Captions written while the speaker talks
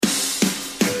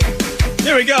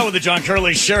Here we go with the John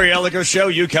Curley, Sherry Elliger Show.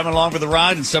 You coming along for the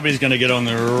ride, and somebody's going to get on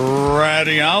the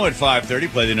radio at 5:30,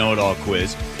 play the know-it-all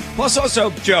quiz. Plus, also,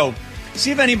 Joe,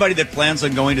 see if anybody that plans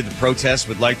on going to the protest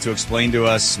would like to explain to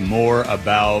us more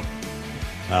about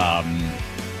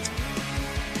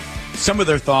some of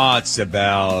their thoughts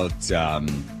about, how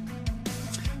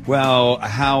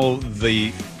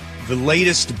the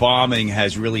latest bombing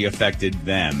has really affected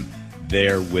them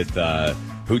there with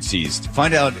Houthis.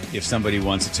 Find out if somebody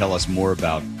wants to tell us more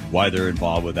about why they're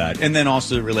involved with that. And then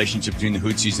also the relationship between the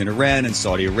Houthis and Iran and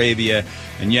Saudi Arabia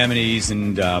and Yemenis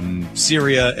and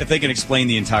Syria. If they can explain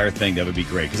the entire thing, that would be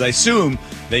great. Because I assume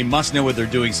they must know what they're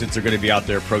doing since they're going to be out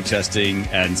there protesting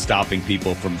and stopping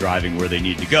people from driving where they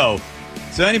need to go.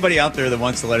 So anybody out there that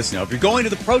wants to let us know, if you're going to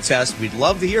the protest, we'd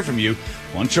love to hear from you.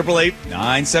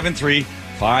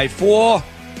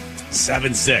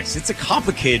 1-888-973-5476. It's a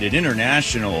complicated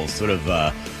international sort of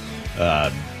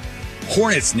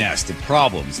hornet's nest of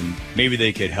problems, and maybe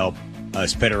they could help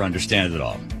us better understand it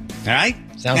all. All right?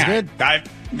 Sounds good.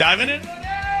 Diving in.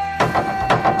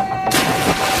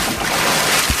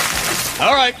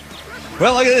 All right.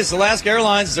 Well, look at this. Alaska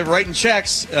Airlines are writing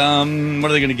checks. What are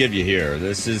they going to give you here?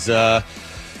 This is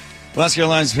Alaska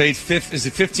Airlines paid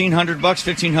 $1,500?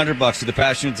 $1,500 to the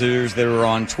passengers that were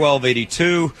on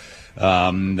 1282.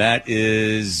 That's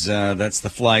the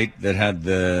flight that had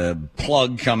the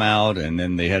plug come out, and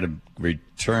then they had to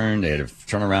return. They had to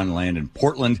turn around and land in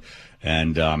Portland,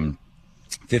 and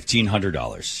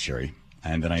 $1,500, Sherry.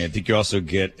 And then I think you also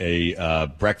get a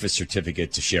breakfast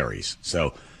certificate to Sherry's.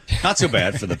 So not so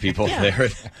bad for the people there,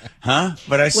 huh?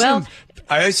 But I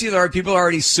see there are people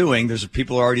already suing. There's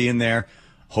people already in there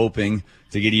hoping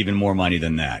to get even more money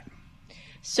than that.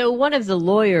 So one of the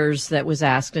lawyers that was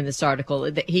asked in this article,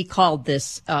 he called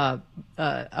this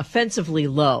offensively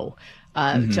low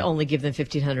to only give them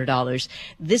 $1,500.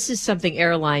 This is something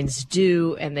airlines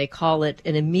do, and they call it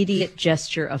an immediate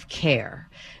gesture of care.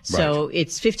 So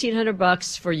it's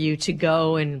 $1,500 for you to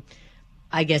go and,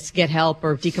 I guess, get help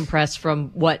or decompress from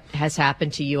what has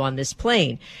happened to you on this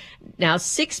plane. Now,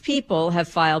 6 people have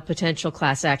filed potential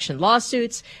class action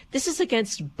lawsuits. This is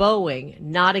against Boeing,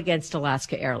 not against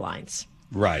Alaska Airlines.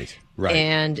 Right.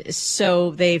 And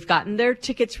so they've gotten their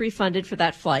tickets refunded for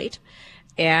that flight,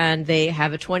 and they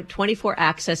have a 24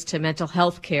 access to mental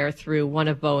health care through one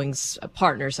of Boeing's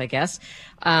partners, I guess.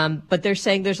 But they're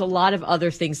saying there's a lot of other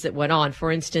things that went on.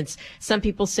 For instance, some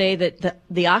people say that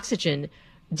the oxygen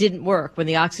didn't work when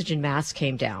the oxygen mask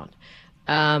came down.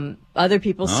 Other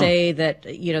people say that,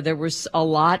 there was a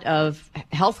lot of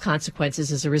health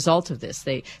consequences as a result of this.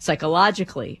 They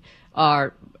psychologically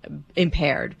are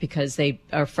impaired because they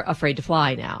are afraid to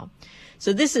fly now.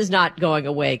 So this is not going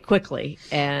away quickly,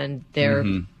 and they're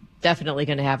definitely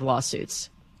going to have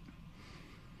lawsuits.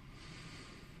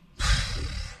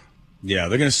 Yeah,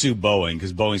 they're going to sue Boeing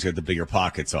because Boeing's got the bigger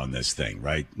pockets on this thing,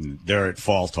 right? They're at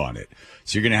fault on it.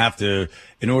 So you're going to have to,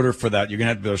 in order for that, you're going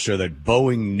to have to be able to show that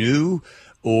Boeing knew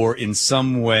or in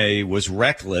some way was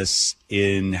reckless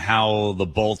in how the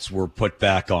bolts were put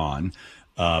back on.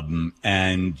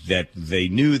 And that they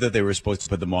knew that they were supposed to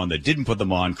put them on, they didn't put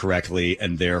them on correctly,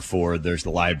 and therefore there's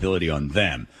the liability on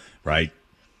them, right?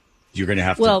 You're going to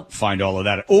have to find all of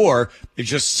that. Or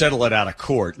just settle it out of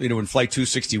court. When Flight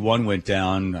 261 went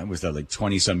down, was that like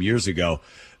 20-some years ago,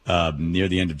 near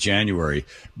the end of January,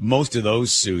 most of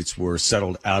those suits were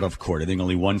settled out of court. I think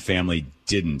only one family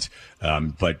didn't,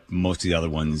 but most of the other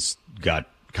ones got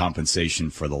compensation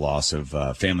for the loss of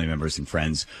family members and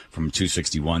friends from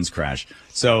 261's crash.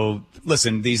 So,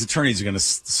 listen, these attorneys are going to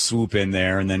swoop in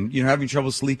there, and then, having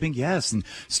trouble sleeping? Yes. And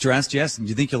stressed? Yes. And do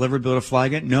you think you'll ever be able to fly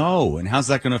again? No. And how's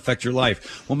that going to affect your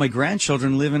life? Well, my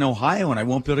grandchildren live in Ohio, and I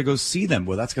won't be able to go see them.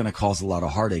 Well, that's going to cause a lot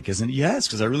of heartache, isn't it? Yes,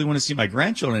 because I really want to see my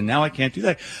grandchildren, and now I can't do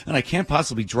that. And I can't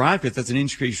possibly drive because that's an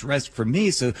increased risk for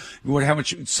me. So, how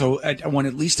much? So I want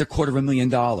at least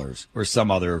 $250,000 or some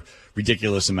other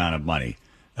ridiculous amount of money.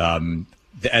 And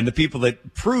the people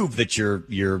that prove that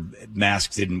your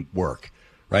mask didn't work,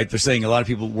 right? They're saying a lot of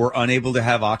people were unable to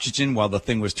have oxygen while the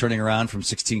thing was turning around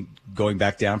going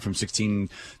back down from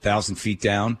 16,000 feet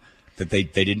down, that they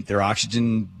didn't, their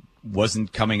oxygen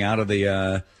wasn't coming out of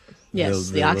the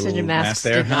oxygen masks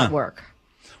did not work.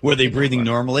 Were they breathing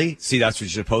normally? See, that's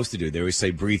what you're supposed to do. They always say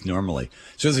breathe normally.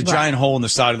 So there's a giant hole in the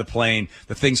side of the plane.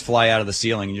 The things fly out of the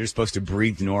ceiling, and you're supposed to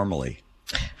breathe normally.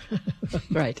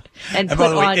 Right. And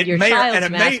put on your child's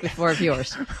mask before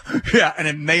yours. Yeah, and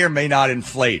it may or may not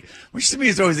inflate, which to me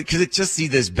is always, because it just see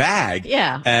this bag.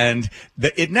 Yeah. And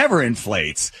it never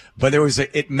inflates, but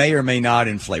it may or may not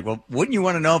inflate. Well, wouldn't you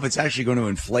want to know if it's actually going to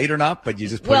inflate or not? But you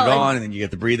just put it on, and then you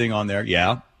get the breathing on there.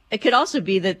 Yeah. It could also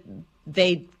be that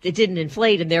it didn't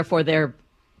inflate, and therefore they're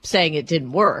saying it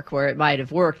didn't work, where it might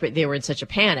have worked, but they were in such a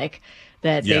panic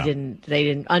that they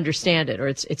didn't understand it, or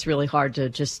it's really hard to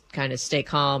just kind of stay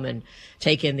calm and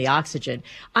take in the oxygen.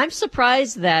 I'm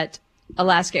surprised that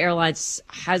Alaska Airlines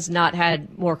has not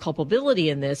had more culpability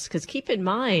in this, because keep in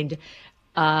mind,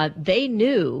 they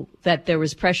knew that there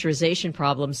was pressurization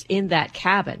problems in that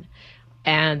cabin,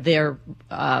 and their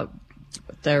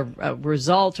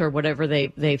result, or whatever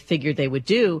they figured they would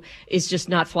do, is just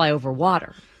not fly over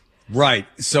water. Right.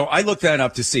 So I looked that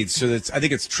up to see. So I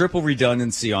think it's triple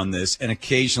redundancy on this. And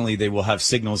occasionally they will have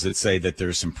signals that say that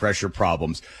there's some pressure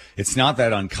problems. It's not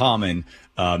that uncommon.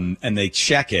 And they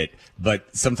check it,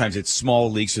 but sometimes it's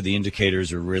small leaks, or the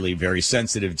indicators are really very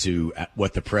sensitive to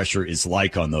what the pressure is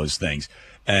like on those things.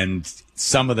 And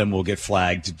some of them will get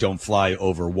flagged, don't fly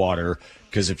over water,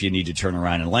 because if you need to turn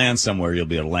around and land somewhere, you'll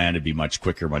be able to land. It'd be much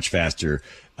quicker, much faster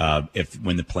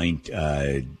when the plane,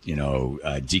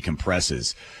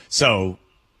 decompresses. So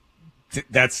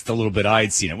that's the little bit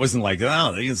I'd seen. It wasn't like,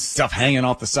 oh, there's stuff hanging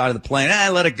off the side of the plane.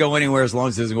 Let it go anywhere as long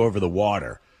as it doesn't go over the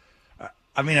water.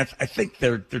 I mean, I think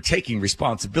they're taking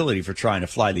responsibility for trying to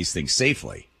fly these things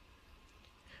safely.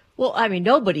 Well, I mean,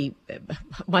 nobody,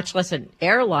 much less an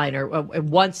airliner,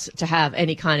 wants to have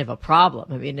any kind of a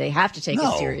problem. I mean, they have to take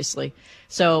it seriously.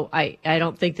 So I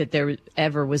don't think that there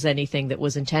ever was anything that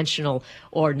was intentional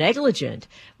or negligent.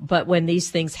 But when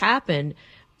these things happen,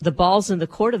 the ball's in the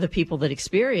court of the people that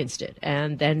experienced it.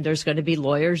 And then there's going to be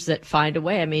lawyers that find a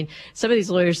way. I mean, some of these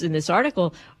lawyers in this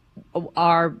article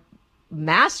are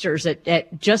masters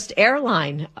at just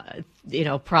airline,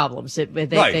 problems.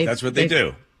 That's what they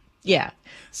do. Yeah.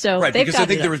 So right, because I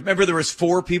think there was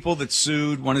 4 people that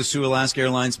sued. One to sue Alaska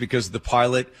Airlines because the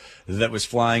pilot that was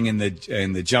flying in the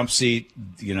jump seat,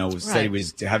 said he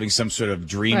was having some sort of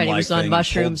dream-like he was thing, on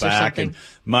mushrooms pulled or back something. and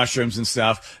mushrooms and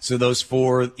stuff. So those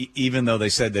 4, even though they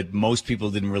said that most people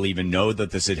didn't really even know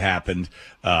that this had happened,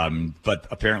 but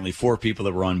apparently 4 people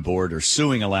that were on board are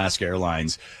suing Alaska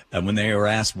Airlines. And when they were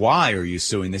asked, why are you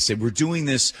suing? They said, we're doing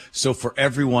this so for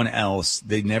everyone else,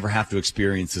 they never have to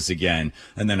experience this again.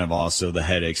 And then have also the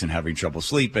headaches and having trouble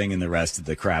sleeping and the rest of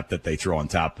the crap that they throw on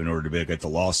top in order to get the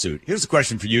lawsuit. Here's a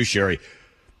question for you, Sherry.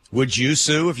 Would you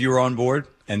sue if you were on board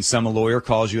and some lawyer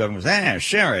calls you up and goes, hey,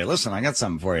 Sherry, listen, I got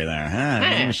something for you there.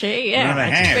 Hey, she,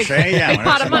 Big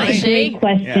pot of money, she. Great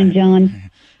question, John.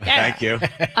 Thank you.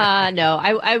 No,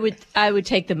 I would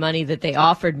take the money that they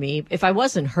offered me if I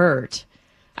wasn't hurt.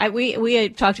 We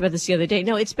had talked about this the other day.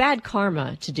 No, it's bad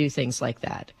karma to do things like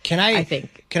that. Can I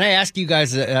ask you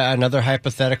guys another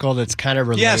hypothetical that's kind of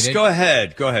related? Yes, go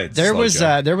ahead. There was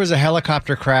a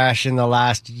helicopter crash in the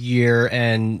last year,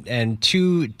 and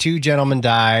two gentlemen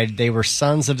died. They were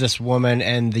sons of this woman,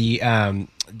 and she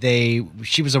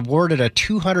was awarded a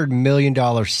 $200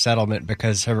 million settlement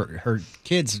because her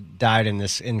kids died in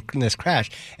this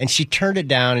crash, and she turned it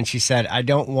down, and she said, I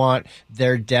don't want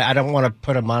their death. I don't want to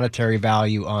put a monetary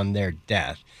value on their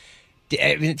death.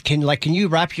 Can you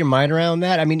wrap your mind around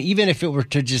that? I mean, even if it were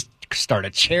to just start a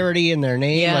charity in their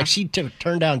name, she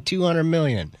turned down $200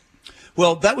 million.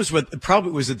 Well, that was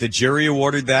probably was it the jury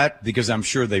awarded that, because I'm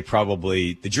sure the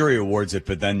jury awards it,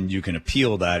 but then you can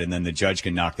appeal that and then the judge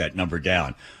can knock that number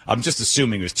down. I'm just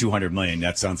assuming it was $200 million.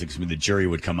 That sounds like something the jury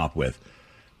would come up with.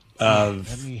 One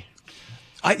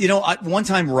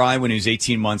time Rye, when he was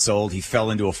 18 months old, he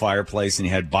fell into a fireplace and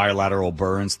he had bilateral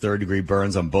burns, 3rd-degree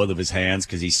burns on both of his hands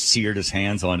because he seared his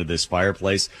hands onto this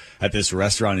fireplace at this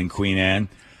restaurant in Queen Anne.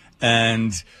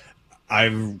 And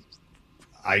I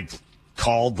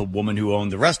called the woman who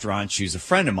owned the restaurant. She's a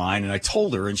friend of mine, and I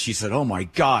told her, and she said, oh my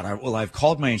God, I've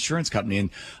called my insurance company, and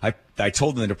I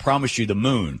told them to promise you the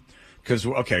moon. Because,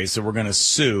 so we're going to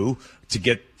sue to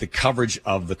get the coverage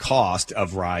of the cost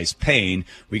of Rye's pain.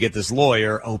 We get this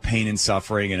lawyer, pain and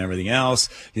suffering and everything else,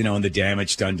 and the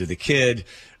damage done to the kid.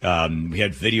 We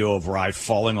had video of Rye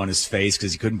falling on his face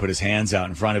because he couldn't put his hands out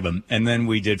in front of him. And then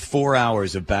we did 4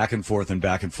 hours of back and forth and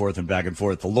back and forth and back and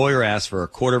forth. The lawyer asked for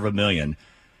 $250,000.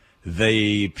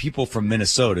 The people from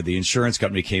Minnesota, the insurance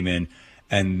company, came in,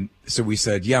 and so we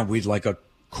said, yeah, we'd like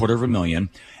 $250,000.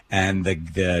 And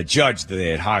the judge that they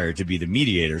had hired to be the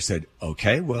mediator said,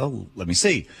 okay, well, let me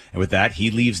see. And with that, he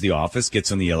leaves the office,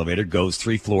 gets on the elevator, goes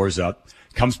 3 floors up,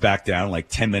 comes back down like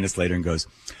 10 minutes later and goes,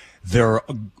 they're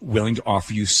willing to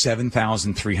offer you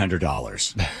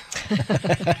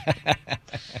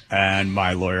 $7,300. And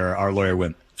our lawyer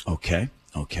went, okay,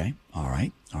 all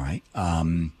right.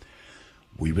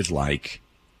 We would like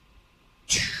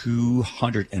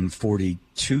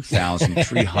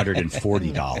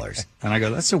 $242,340. And I go,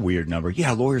 that's a weird number.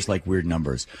 Yeah, lawyers like weird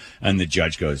numbers. And the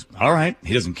judge goes, all right.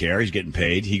 He doesn't care. He's getting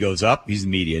paid. He goes up. He's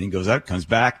mediating. Goes up, comes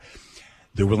back.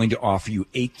 they're willing to offer you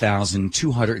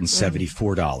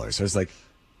 $8,274. I was like,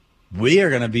 we are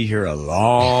going to be here a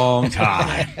long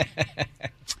time.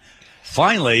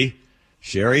 Finally,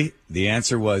 Sherry, the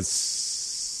answer was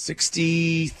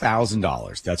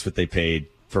 $60,000. That's what they paid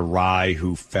for Rye,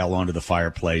 who fell onto the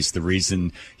fireplace. The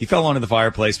reason he fell onto the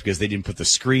fireplace because they didn't put the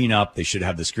screen up. They should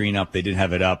have the screen up. They didn't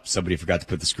have it up. Somebody forgot to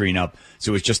put the screen up.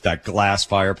 So it was just that glass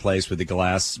fireplace with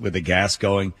the gas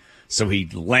going. So he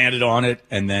landed on it,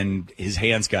 and then his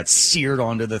hands got seared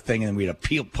onto the thing, and then we had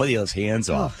to pull his hands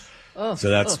off. So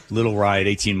that's little Rye at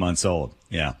 18 months old.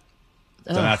 Yeah.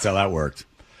 So that's how that worked.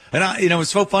 And,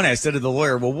 it's so funny. I said to the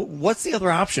lawyer, well, what's the other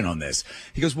option on this?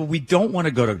 He goes, well, we don't want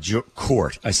to go to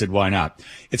court. I said, why not?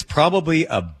 It's probably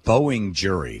a Boeing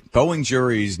jury. Boeing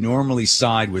juries normally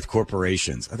side with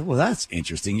corporations. I thought, well, that's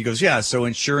interesting. He goes, yeah, so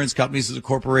insurance companies as a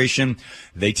corporation,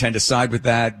 they tend to side with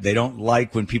that. They don't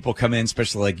like when people come in,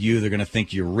 especially like you. They're going to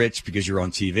think you're rich because you're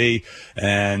on TV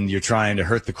and you're trying to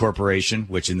hurt the corporation,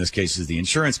 which in this case is the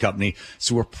insurance company.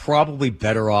 So we're probably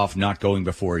better off not going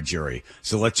before a jury.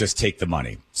 So let's just take the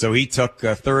money. So he took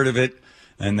a third of it,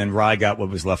 and then Rye got what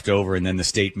was left over, and then the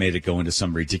state made it go into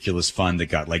some ridiculous fund that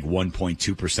got like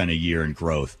 1.2% a year in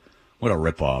growth. What a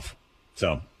ripoff.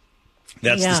 So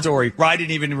that's the story. Rye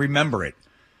didn't even remember it.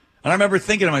 And I remember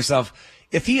thinking to myself,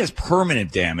 if he has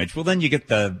permanent damage, well, then you get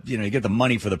the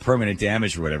money for the permanent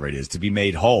damage or whatever it is to be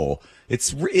made whole.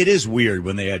 It is weird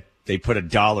when they put a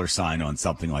dollar sign on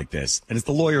something like this. And as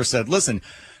the lawyer said, listen,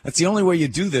 that's the only way you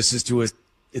do this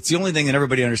it's the only thing that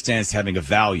everybody understands having a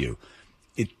value.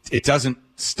 It doesn't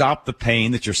stop the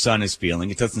pain that your son is feeling.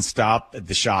 It doesn't stop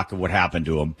the shock of what happened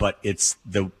to him, but it's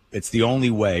the only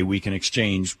way we can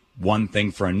exchange one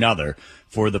thing for another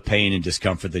for the pain and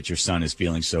discomfort that your son is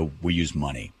feeling. So we use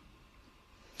money.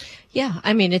 Yeah.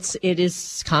 I mean, it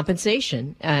is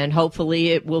compensation, and hopefully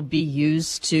it will be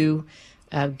used to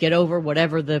get over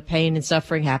whatever the pain and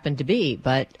suffering happened to be.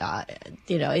 But,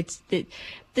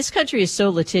 this country is so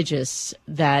litigious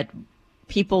that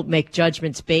people make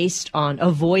judgments based on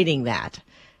avoiding that.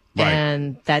 Right.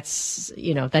 And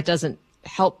that doesn't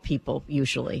help people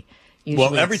usually.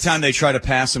 Well, every time they try to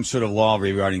pass some sort of law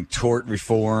regarding tort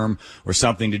reform or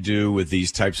something to do with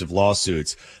these types of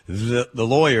lawsuits, the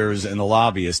lawyers and the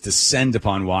lobbyists descend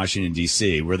upon Washington,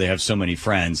 D.C., where they have so many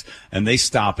friends, and they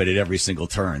stop it at every single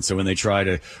turn. So when they try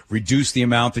to reduce the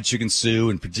amount that you can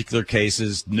sue in particular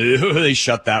cases, no, they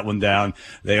shut that one down.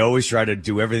 They always try to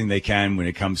do everything they can when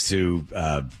it comes to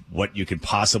what you can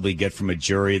possibly get from a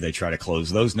jury. They try to close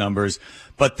those numbers.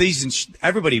 But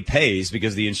everybody pays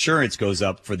because the insurance goes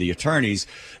up for the attorneys.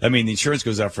 I mean, the insurance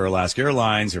goes up for Alaska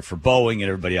Airlines or for Boeing and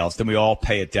everybody else. Then we all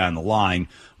pay it down the line.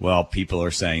 Well, people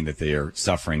are saying that they are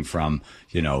suffering from,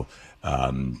 the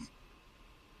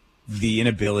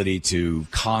inability to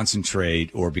concentrate,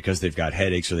 or because they've got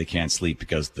headaches, or they can't sleep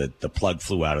because the plug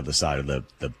flew out of the side of the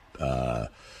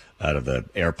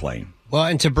airplane. Well,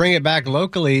 and to bring it back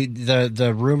locally,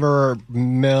 the rumor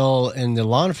mill in the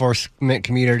law enforcement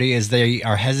community is they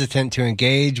are hesitant to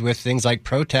engage with things like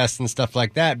protests and stuff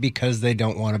like that because they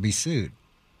don't want to be sued.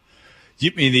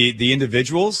 You mean the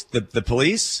individuals, the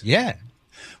police? Yeah.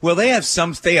 Well, they have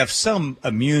some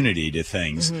immunity to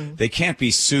things. Mm-hmm. They can't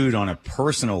be sued on a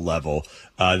personal level.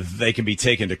 They can be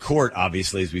taken to court,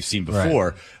 obviously, as we've seen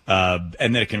before. Right.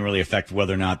 And then it can really affect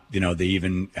whether or not, they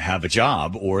even have a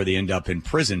job or they end up in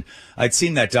prison. I'd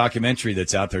seen that documentary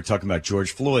that's out there talking about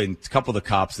George Floyd, and a couple of the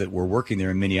cops that were working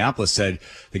there in Minneapolis the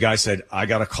guy said, I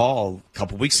got a call a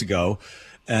couple weeks ago.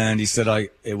 And he said,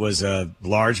 it was a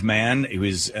large man. He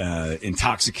was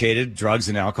intoxicated, drugs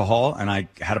and alcohol. And I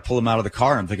had to pull him out of the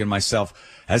car. I'm thinking to myself,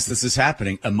 as this is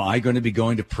happening, am I going to be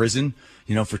going to prison,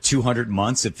 for 200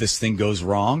 months if this thing goes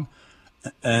wrong?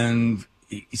 And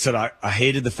he said, I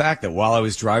hated the fact that while I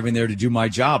was driving there to do my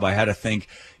job, I had to think,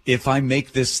 if I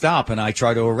make this stop and I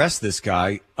try to arrest this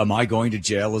guy, am I going to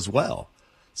jail as well?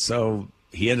 So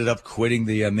he ended up quitting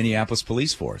the Minneapolis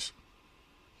police force.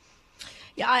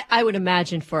 Yeah, I would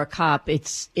imagine for a cop,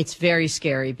 it's very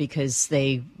scary because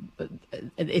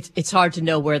it's hard to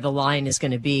know where the line is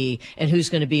going to be and who's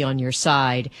going to be on your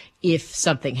side if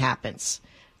something happens.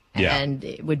 Yeah. And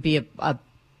it would be a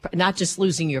not just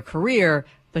losing your career,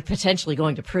 but potentially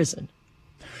going to prison.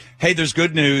 Hey, there's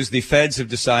good news. The feds have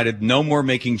decided no more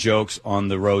making jokes on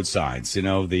the road signs.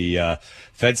 The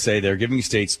feds say they're giving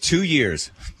states 2 years.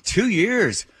 2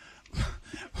 years.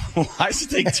 Why does it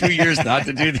take 2 years not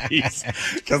to do these?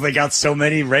 Because they got so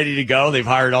many ready to go. They've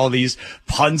hired all these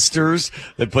punsters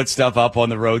that put stuff up on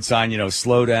the road sign,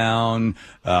 slow down.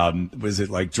 Was it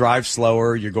like drive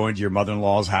slower? You're going to your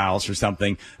mother-in-law's house or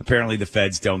something. Apparently the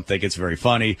feds don't think it's very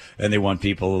funny, and they want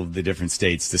people of the different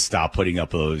states to stop putting up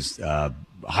those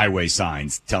highway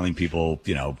signs telling people,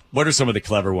 what are some of the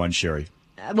clever ones, Sherry?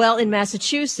 Well, in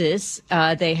Massachusetts,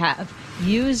 they have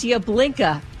Use Ya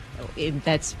Blinka.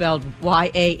 That's spelled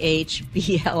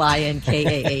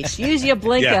YAHBLINKAH. Use Ya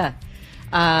Blinka. Yeah.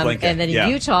 Blinka. And then in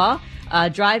Utah,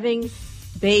 driving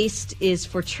based is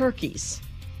for turkeys.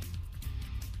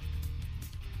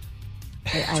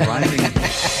 Driving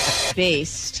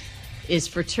based is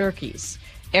for turkeys.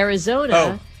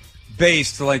 Arizona.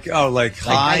 Based, like high, I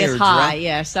guess or high, dry?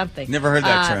 Yeah, something. Never heard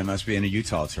that term. Must be in a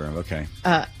Utah term. Okay.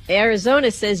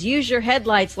 Arizona says, use your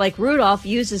headlights like Rudolph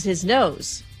uses his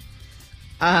nose.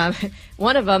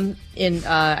 One of them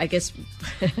I guess,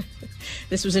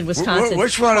 this was in Wisconsin.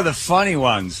 Which one are the funny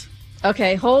ones?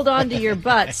 Okay, hold on to your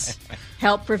butts.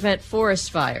 Help prevent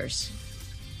forest fires.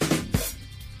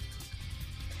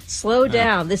 Slow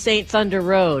down. This ain't Thunder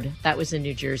Road. That was in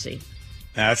New Jersey.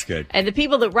 That's good. And the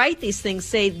people that write these things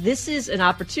say this is an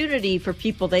opportunity for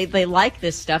people. They like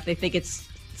this stuff. They think it's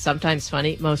sometimes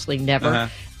funny, mostly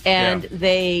never. And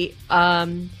they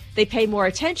pay more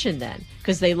attention then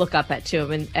because they look up at to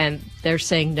them and they're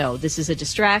saying, no, this is a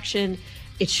distraction.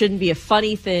 It shouldn't be a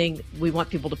funny thing. We want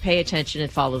people to pay attention and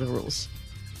follow the rules.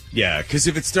 Yeah, because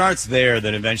if it starts there,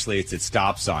 then eventually it's at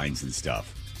stop signs and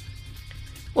stuff.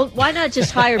 Well, why not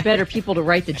just hire better people to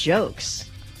write the jokes?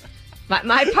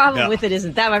 My problem with it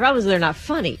isn't that. My problem is they're not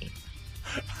funny.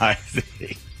 I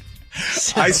see.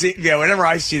 Whenever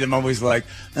I see them, I'm always like,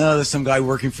 oh, there's some guy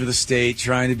working for the state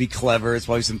trying to be clever. It's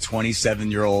probably some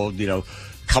 27-year-old,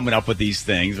 coming up with these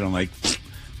things. And I'm like,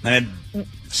 and I'm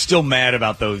still mad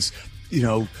about those,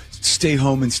 stay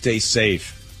home and stay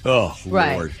safe. Oh,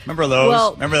 right. Lord. Remember those?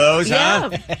 Well, Remember those,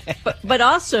 yeah. huh? But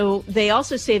also, they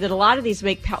also say that a lot of these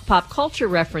make pop culture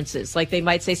references. Like they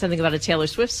might say something about a Taylor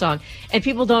Swift song, and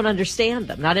people don't understand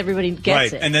them. Not everybody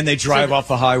gets it. And then they drive off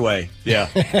the highway. Yeah.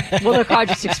 Well, their car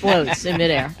just explodes in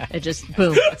midair. It just,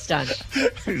 boom, it's done.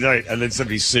 Right. And then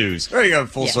somebody sues. There you go.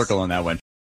 Full circle on that one.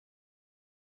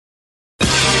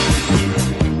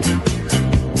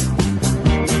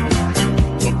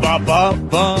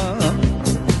 Ba-ba-ba.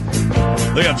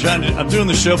 Look, I'm doing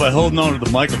the show by holding on to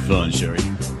the microphone, Sherry.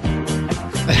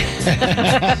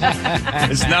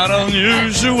 It's not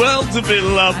unusual to be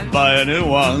loved by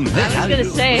anyone. I was going to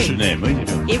say, what's your name? What are you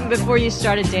doing? Even before you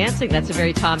started dancing, that's a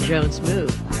very Tom Jones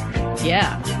move.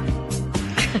 Yeah.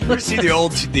 You ever see the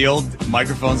old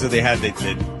microphones that they had that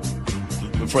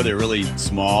before they were really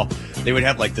small? They would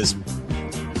have like this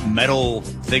metal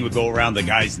thing would go around the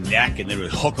guy's neck and they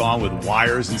would hook on with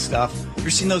wires and stuff. You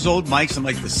ever seen those old mics from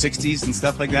like the 60s and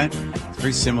stuff like that? It's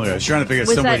very similar. I was trying to figure out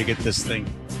some way to get this thing.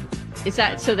 Is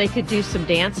that so they could do some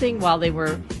dancing while they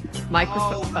were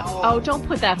microphone? Oh, don't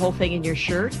put that whole thing in your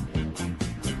shirt.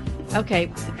 Okay.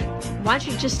 Why don't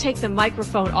you just take the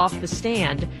microphone off the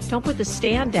stand? Don't put the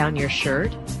stand down your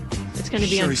shirt. It's going to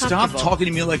be uncomfortable. Stop talking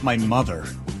to me like my mother.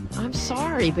 I'm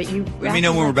sorry, but you... Let me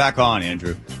know when we're back on,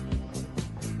 Andrew.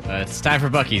 It's time for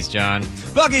Buc-ee's, John.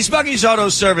 Buc-ee's Auto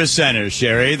Service Centers,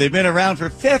 Sherry. They've been around for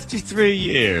 53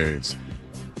 years.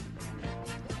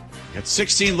 Got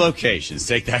 16 locations.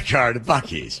 Take that car to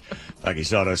Buc-ee's.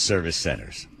 Buc-ee's Auto Service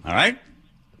Centers. All right?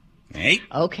 Hey.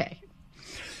 Okay.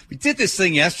 We did this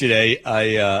thing yesterday.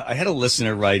 I had a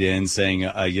listener write in saying,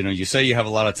 you say you have a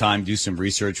lot of time, do some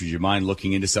research. Would you mind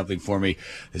looking into something for me?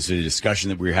 This is a discussion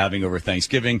that we were having over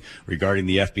Thanksgiving regarding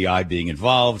the FBI being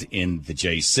involved in the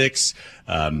J6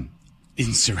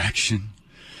 insurrection,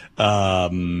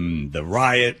 the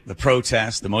riot, the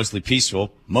protest, the mostly peaceful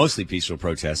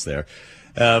protest there.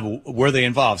 Were they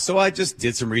involved? So I just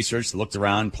did some research, looked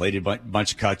around, played a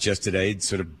bunch of cuts yesterday,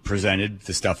 sort of presented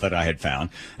the stuff that I had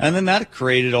found. And then that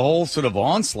created a whole sort of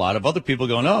onslaught of other people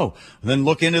going, oh, then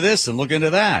look into this and look into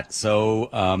that.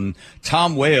 So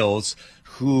Tom Wales,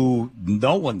 who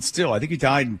I think he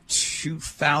died in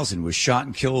 2000, was shot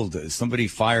and killed. Somebody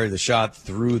fired the shot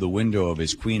through the window of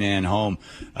his Queen Anne home.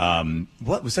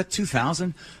 What was that,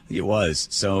 2000? I think it was.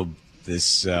 So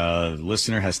this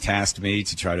listener has tasked me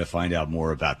to try to find out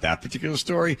more about that particular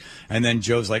story. And then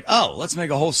Joe's like, oh, let's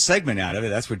make a whole segment out of it.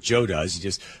 That's what Joe does. He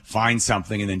just finds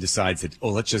something and then decides that,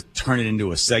 let's just turn it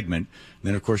into a segment. And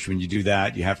then, of course, when you do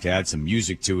that, you have to add some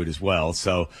music to it as well.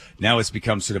 So now it's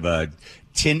become sort of a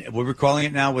what we're calling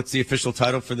it now. What's the official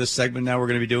title for this segment now we're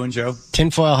going to be doing, Joe?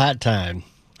 Tinfoil hat time.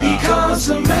 Because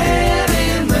a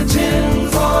man in the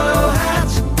tinfoil hat.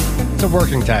 It's a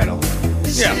working title.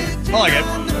 Yeah, I like it.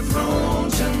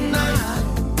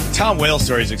 Tom Wales'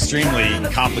 story is extremely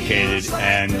complicated,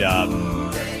 and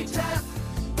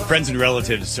friends and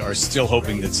relatives are still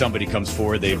hoping that somebody comes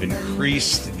forward. They've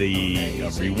increased the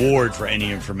reward for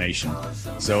any information.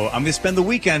 So I'm going to spend the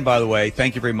weekend, by the way.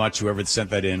 Thank you very much, whoever sent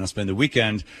that in. I'll spend the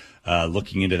weekend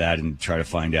looking into that and try to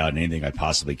find out anything I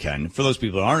possibly can. For those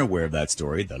people that aren't aware of that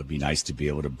story, that'll be nice to be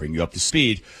able to bring you up to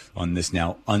speed on this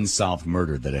now unsolved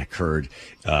murder that occurred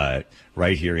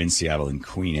right here in Seattle in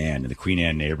Queen Anne, in the Queen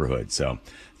Anne neighborhood. So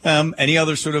any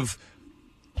other sort of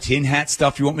tin hat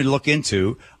stuff you want me to look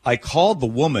into? I called the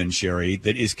woman, Sherry,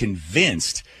 that is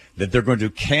convinced that they're going to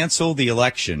cancel the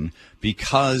election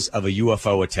because of a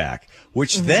UFO attack,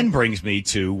 which then brings me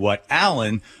to what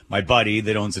Alan, my buddy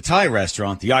that owns a Thai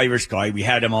restaurant, the Irish guy, we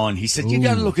had him on. He said, you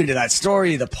got to look into that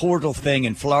story, the portal thing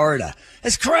in Florida.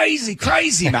 It's crazy,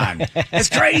 man. It's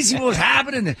crazy what's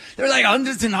happening. There are like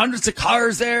hundreds and hundreds of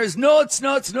cars there. It's nuts.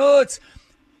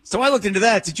 So I looked into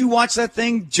that. Did you watch that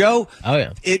thing, Joe? Oh,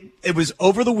 yeah. It was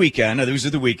over the weekend. It was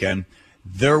the weekend.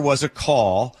 There was a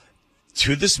call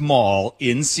to this mall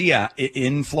in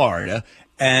Florida,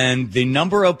 and the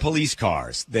number of police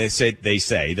cars, they say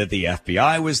that the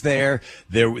FBI was there.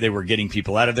 They were getting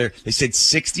people out of there. They said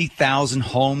 60,000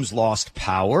 homes lost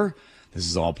power. This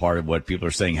is all part of what people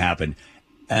are saying happened.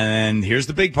 And here's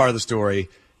the big part of the story.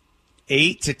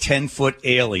 8 to 10 foot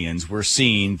aliens were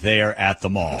seen there at the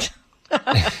mall.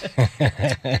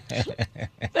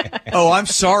 Oh, I'm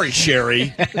sorry,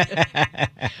 Sherry.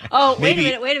 Oh, wait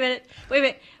a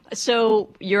minute. So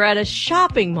you're at a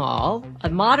shopping mall, a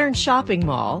modern shopping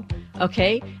mall,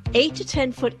 okay? 8 to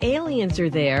 10 foot aliens are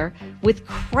there with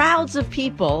crowds of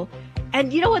people.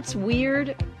 And you know what's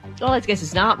weird? Well, I guess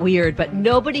it's not weird, but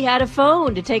nobody had a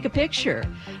phone to take a picture.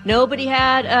 Nobody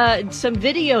had some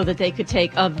video that they could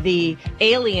take of the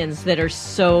aliens that are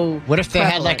so What if they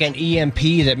had like an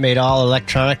EMP that made all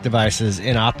electronic devices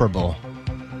inoperable?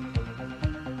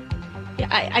 Yeah,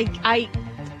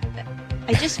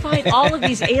 I just find all of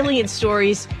these alien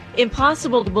stories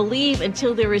impossible to believe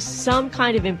until there is some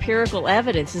kind of empirical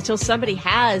evidence, until somebody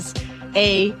has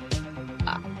a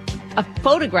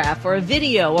photograph or a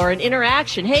video or an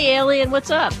interaction. Hey, alien, what's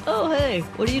up? Oh, hey,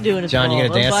 what are you doing? John, you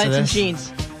gonna dance buying to this? Some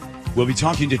jeans. We'll be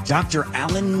talking to Dr.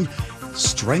 Alan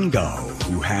Strengo,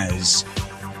 who has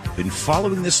been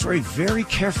following this story very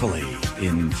carefully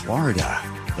in Florida.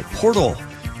 The portal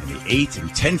and the 8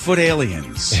 and 10 foot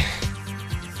aliens.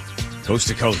 Coast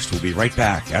to Coast. We'll be right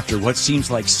back after what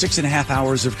seems like 6.5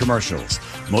 hours of commercials,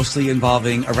 mostly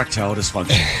involving erectile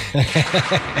dysfunction.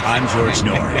 I'm George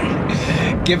Norrie.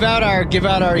 Give out our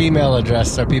email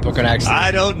address so people can actually.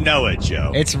 I don't know it,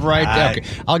 Joe. It's right there. Okay,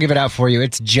 I'll give it out for you.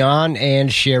 It's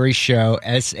johnandsharishow,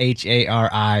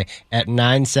 SHARI, at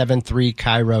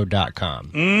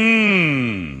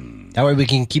 973cairo.com. That way we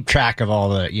can keep track of all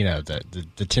the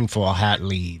tinfoil hat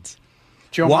leads.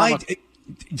 Joe, Why?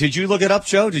 Did you look it up,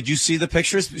 Joe? Did you see the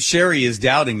pictures? Sherry is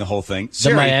doubting the whole thing.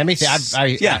 The Miami thing? I've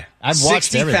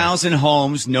watched 60,000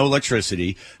 homes, no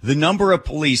electricity. The number of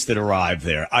police that arrived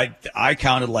there, I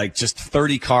counted like just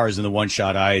 30 cars in the one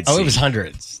shot I had seen. Oh, it was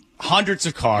hundreds. Hundreds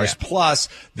of cars, plus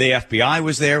the FBI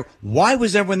was there. Why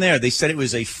was everyone there? They said it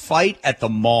was a fight at the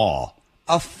mall.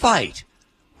 A fight?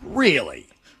 Really?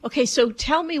 Okay, so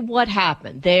tell me what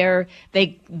happened. The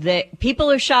people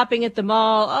are shopping at the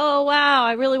mall. Oh, wow,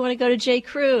 I really want to go to J.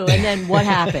 Crew. And then what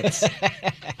happens?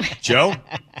 Joe,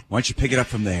 why don't you pick it up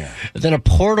from there? Then a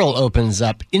portal opens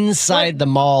up inside the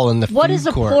mall in the food court. What is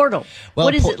a portal? Well,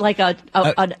 what is it, like a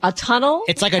tunnel?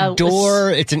 It's like a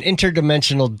door. It's an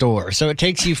interdimensional door. So it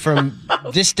takes you from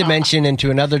this dimension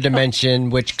into another dimension,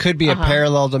 which could be a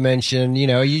parallel dimension. You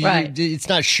know, it's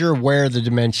not sure where the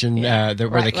dimension where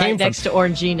they came from. Next to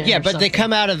Orangina. Yeah, but they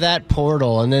come out of that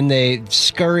portal and then they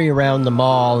scurry around the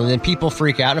mall and then people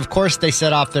freak out. And of course, they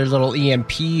set off their little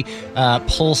EMP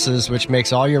pulses, which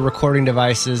makes all your recording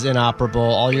devices inoperable,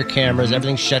 all your cameras,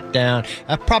 everything shut down.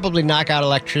 Probably knock out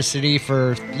electricity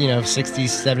for 60,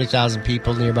 70,000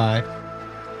 people nearby.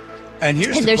 And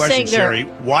here's the question, Sherry.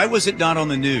 Why was it not on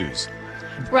the news?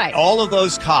 Right. All of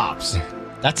those cops.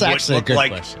 That's actually a good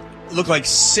question. Look like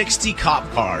 60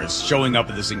 cop cars showing up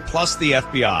at this thing, plus the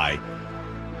FBI.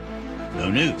 No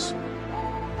news.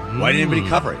 Why didn't anybody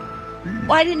cover it?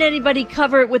 Why didn't anybody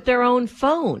cover it with their own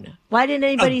phone? Why didn't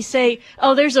anybody say,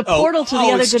 "Oh, there's a portal to the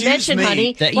other dimension,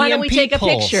 honey. Why don't we take a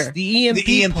picture?" The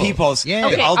EMP pulse. Yeah.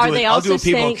 Okay, I'll do a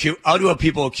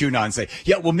people of QAnon and say,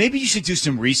 "Yeah, well, maybe you should do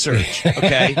some research,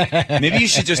 okay? Maybe you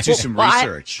should just do some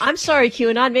research." I'm sorry,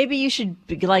 QAnon. Maybe you should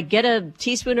get a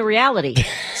teaspoon of reality.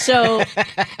 So,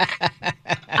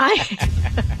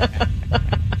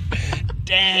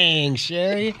 Dang,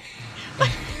 Sherry.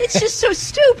 It's just so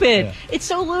stupid. Yeah. It's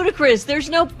so ludicrous. There's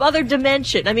no other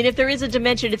dimension. I mean, if there is a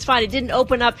dimension, it's fine. It didn't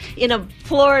open up in a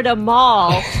Florida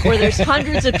mall where there's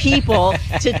hundreds of people.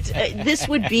 This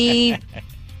would be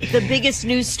the biggest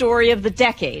news story of the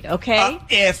decade, okay?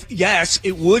 If yes,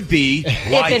 it would be.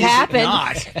 Why if it is happened. it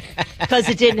not? Because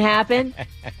it didn't happen.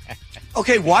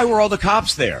 Okay, why were all the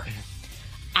cops there?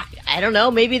 I don't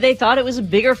know. Maybe they thought it was a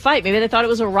bigger fight. Maybe they thought it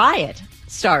was a riot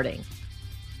starting.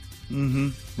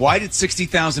 Why did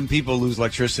 60,000 people lose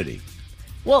electricity?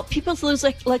 Well, people lose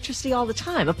electricity all the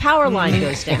time. A power line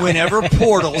goes down. Whenever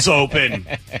portals open.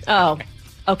 Oh,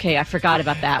 okay. I forgot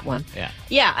about that one.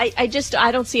 Yeah. I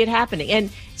don't see it happening. And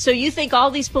so you think all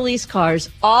these police cars,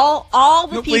 all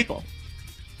the people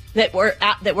that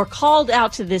were called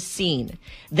out to this scene,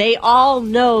 they all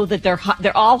know that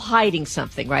they're all hiding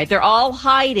something, right? They're all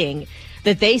hiding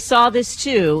that they saw this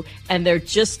too, and they're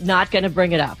just not going to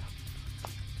bring it up.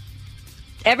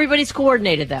 Everybody's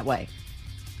coordinated that way.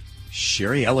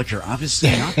 Sherry Elliker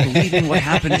obviously not believing what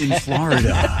happened in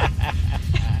Florida.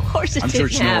 Of course it I'm didn't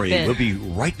George Norrie. happen. We'll be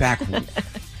right back.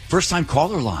 First time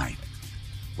caller line,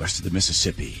 west of the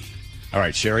Mississippi. All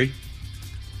right, Sherry,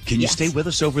 can you stay with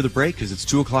us over the break? Because it's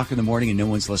 2 o'clock in the morning and no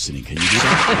one's listening. Can you do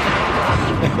that?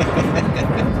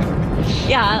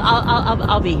 Yeah,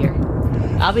 I'll be here.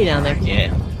 I'll be down there.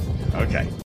 Yeah. Okay.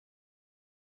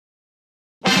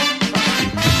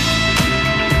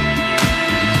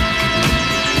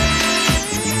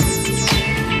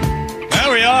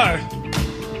 There we are.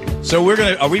 So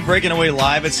are we breaking away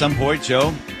live at some point,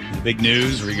 Joe? Big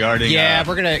news regarding. Yeah,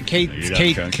 we're gonna.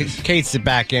 Kate's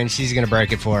back in. She's gonna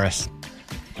break it for us.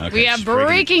 Okay, We have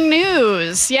breaking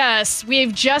news. Yes,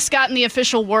 we've just gotten the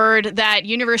official word that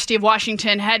University of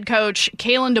Washington head coach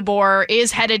Kalen DeBoer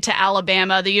is headed to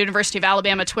Alabama. The University of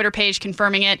Alabama Twitter page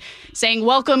confirming it, saying,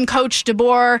 "Welcome, Coach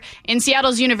DeBoer." In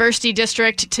Seattle's University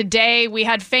District today, we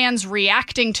had fans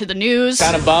reacting to the news.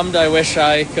 Kind of bummed. I wish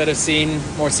I could have seen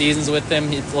more seasons with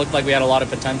him. It looked like we had a lot of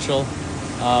potential,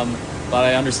 but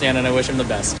I understand and I wish him the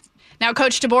best. Now,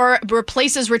 Coach DeBoer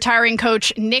replaces retiring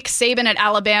coach Nick Saban at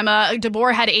Alabama.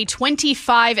 DeBoer had a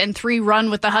 25-3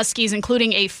 run with the Huskies,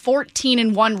 including a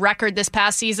 14-1 record this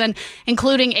past season,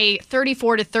 including a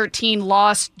 34-13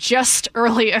 loss just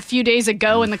a few days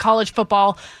ago in the college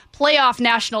football playoff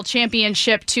national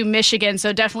championship to Michigan.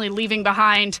 So definitely leaving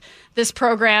behind this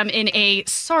program in a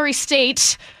sorry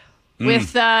state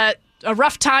with a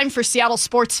rough time for Seattle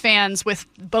sports fans with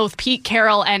both Pete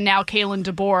Carroll and now Kalen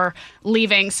DeBoer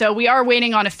leaving. So we are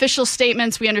waiting on official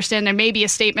statements. We understand there may be a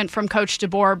statement from Coach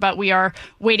DeBoer, but we are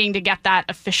waiting to get that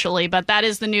officially. But that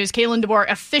is the news. Kalen DeBoer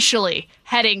officially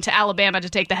heading to Alabama to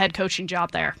take the head coaching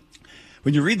job there.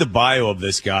 When you read the bio of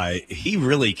this guy, he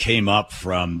really came up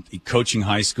from coaching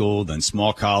high school, then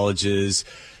small colleges.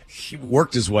 He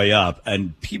worked his way up,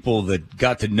 and people that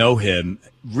got to know him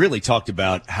really talked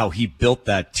about how he built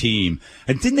that team.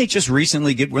 And didn't they just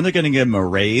recently weren't they going to give him a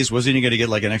raise? Wasn't he going to get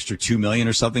like an extra $2 million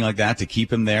or something like that to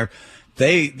keep him there?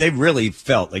 They really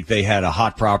felt like they had a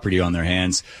hot property on their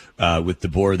hands with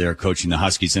DeBoer there coaching the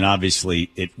Huskies, and obviously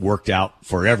it worked out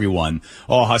for everyone,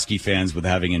 all Husky fans, with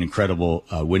having an incredible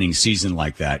winning season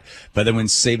like that. But then when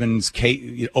Saban's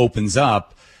opens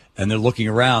up, and they're looking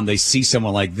around, they see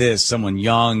someone like this, someone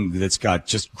young that's got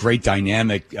just great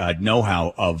dynamic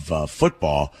know-how of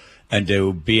football, and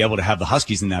to be able to have the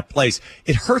Huskies in that place.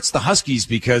 It hurts the Huskies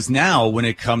because now when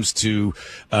it comes to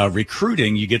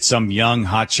recruiting, you get some young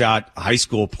hotshot high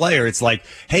school player. It's like,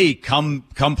 hey, come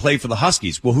play for the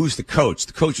Huskies. Well, who's the coach?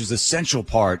 The coach is an essential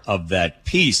part of that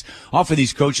piece. Often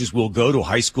these coaches will go to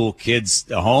high school kids'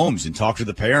 homes and talk to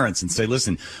the parents and say,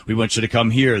 listen, we want you to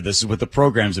come here. This is what the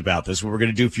program's about. This is what we're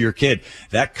going to do for your kid.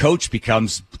 That coach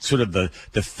becomes sort of the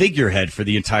figurehead for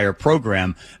the entire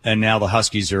program. And now the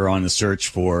Huskies are on the search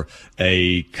for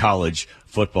a college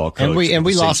football coach. And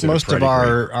we lost most of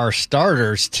our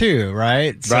starters too,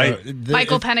 right? Right.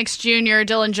 Michael Penix Jr.,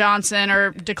 Dylan Johnson are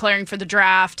declaring for the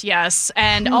draft, yes.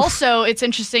 And also, it's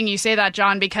interesting you say that,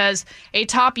 John, because a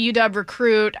top UW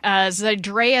recruit,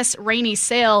 Zadreas Rainey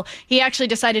Sale, he actually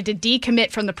decided to decommit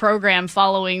from the program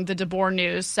following the DeBoer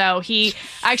news. So he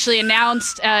actually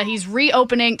announced he's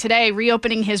reopening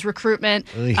his recruitment.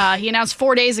 He announced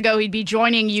 4 days ago he'd be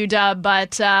joining UW,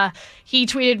 but he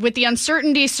tweeted, with the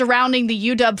uncertainty surrounding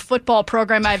the UW football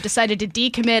program, I've decided to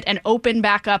decommit and open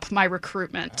back up my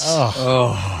recruitment.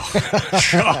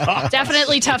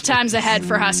 Definitely tough times ahead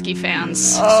for Husky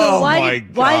fans. So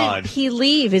why did he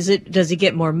leave? Does he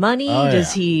get more money?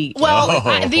 Does he? Well,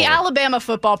 the Alabama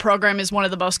football program is one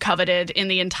of the most coveted in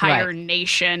the entire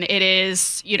nation. It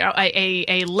is,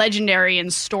 a legendary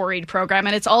and storied program,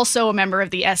 and it's also a member of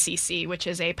the SEC, which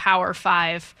is a Power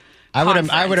 5.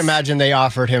 I would imagine they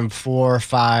offered him 4,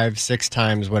 5, 6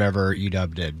 times whatever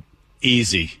UW did.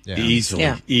 Easy.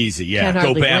 Easy. Yeah. Can't Go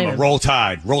hardly blame Bama. him. Roll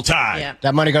Tide. Yeah.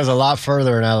 That money goes a lot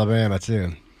further in Alabama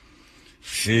too.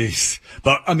 Jeez.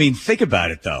 But, I mean, think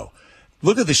about it, though.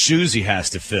 Look at the shoes he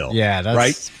has to fill. Yeah, that's...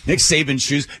 right? Nick Saban's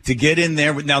shoes to get in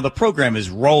there. Now, the program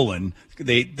is rolling.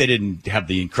 They didn't have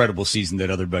the incredible season that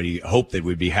everybody hoped they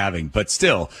would be having. But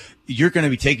still, you're going to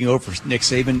be taking over for Nick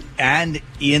Saban and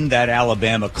in that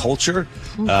Alabama culture.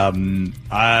 And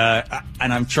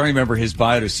I'm trying to remember his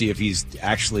bio to see if he's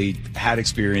actually had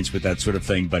experience with that sort of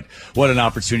thing. But what an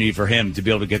opportunity for him to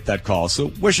be able to get that call. So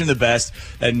wish him the best.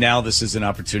 And now this is an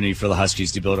opportunity for the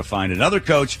Huskies to be able to find another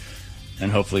coach.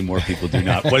 And hopefully more people do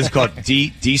not. What is it called?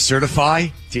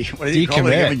 Decertify? What do you call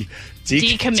it?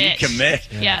 Decommit.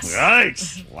 Decommit. Yes. Right.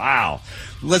 Wow.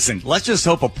 Listen, let's just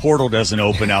hope a portal doesn't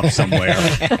open up somewhere.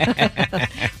 Well,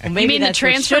 maybe You mean the that's what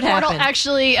transfer should portal? happen.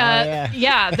 Actually,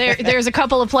 there's a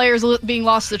couple of players being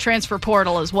lost to the transfer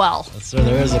portal as well. So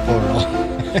there is a portal.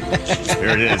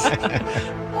 There it is.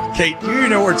 Kate, do you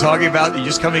know what we're talking about? You're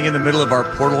just coming in the middle of our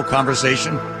portal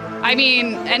conversation. I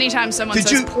mean, anytime someone Did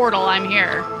says you- portal, I'm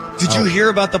here. Did you hear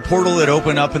about the portal that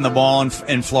opened up in the mall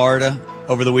in Florida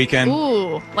over the weekend?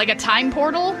 Ooh, like a time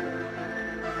portal?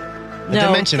 No,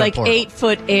 dimensional like portal.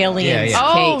 8-foot aliens. Yeah.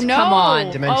 Oh, Kate, no. come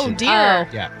on. Dimension. Oh, dear.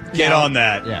 Yeah. Get on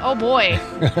that. Yeah. Oh, boy.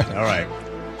 All right.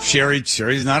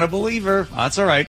 Sherry's not a believer. That's all right.